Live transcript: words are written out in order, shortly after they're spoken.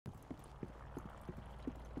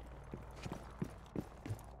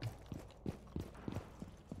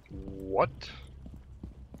What?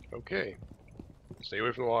 Okay. Stay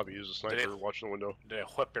away from the lobby. Use a sniper. Watch the window. Did it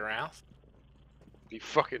whip your ass? He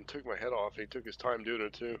fucking took my head off. He took his time doing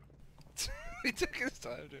it too. He took his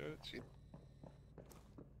time doing it. Jeez.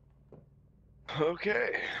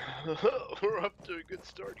 Okay. We're up to a good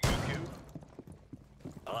start, Goku.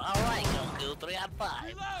 Alright, Goku, 3 out of 5.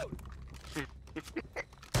 Reload!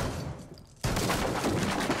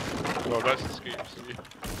 No, that's escape, see?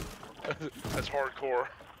 That's hardcore.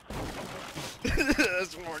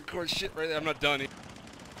 That's some hardcore shit right there. I'm not done yet.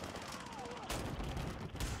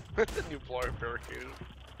 New player barricaded.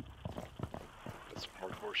 That's some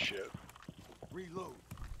hardcore shit. Reload.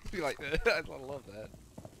 Be like that. I love that.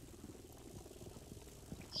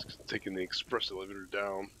 It's taking the express elevator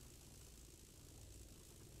down.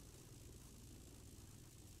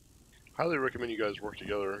 Highly recommend you guys work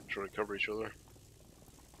together and try to cover each other.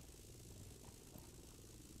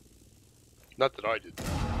 Not that I did.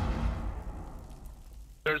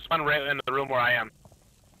 There's one right in the room where I am.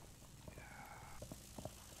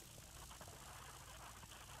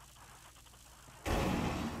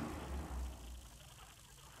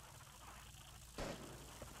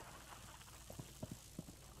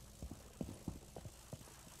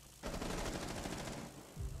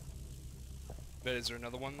 But is there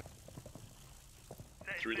another one?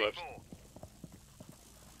 3 left.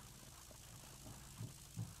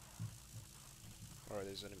 Alright,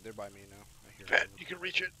 they're by me now. I hear Vet, them. you can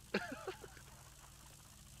reach it.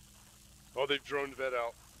 Oh, they've droned Vet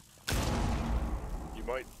out. He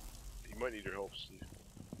might need your help, Steve.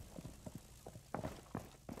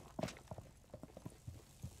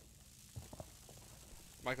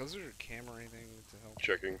 Michael, is there a camera or anything to help?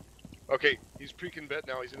 Checking. Okay, he's peeking Vet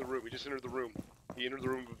now. He's in the room. He just entered the room. He entered the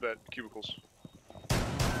room with Vet cubicles.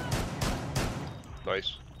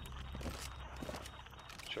 Nice.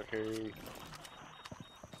 Checking.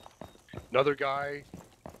 Another guy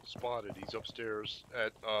spotted. He's upstairs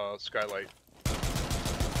at Skylight.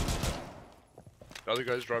 Other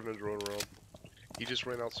guy's driving his drone around. He just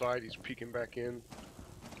ran outside. He's peeking back in.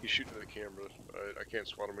 He's shooting at the camera. I can't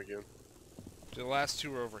spot him again. The last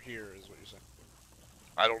two are over here, is what you're saying.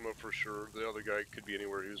 I don't know for sure. The other guy could be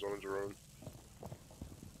anywhere. He was on his drone.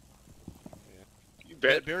 Yeah. You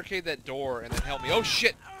bet. Barricade that door and then help me. Oh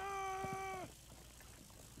shit!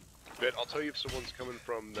 Bet. I'll tell you if someone's coming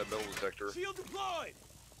from that metal detector. Shield deployed.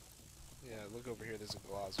 Yeah, look over here. There's a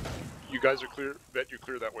glass. You guys are clear. Bet you're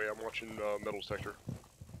clear that way. I'm watching metal detector.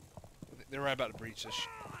 They're right about to breach this.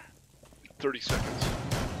 30 seconds.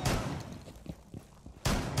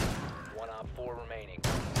 1 op 4 remaining.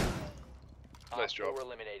 Nice job. Op 4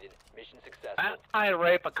 eliminated. Mission successful. I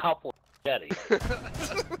rape a couple of jetties.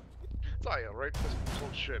 Oh yeah, right? This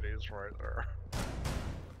little shit is right there.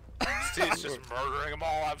 Steve's just murdering them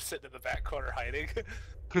all. I'm sitting in the back corner hiding.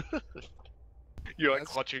 You're like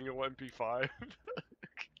clutching your MP5.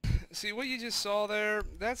 See what you just saw there?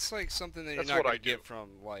 That's like something that you're That's not what gonna I do. get from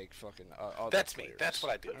like fucking other That's me. players. That's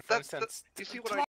what I do. For That's instance, you see what I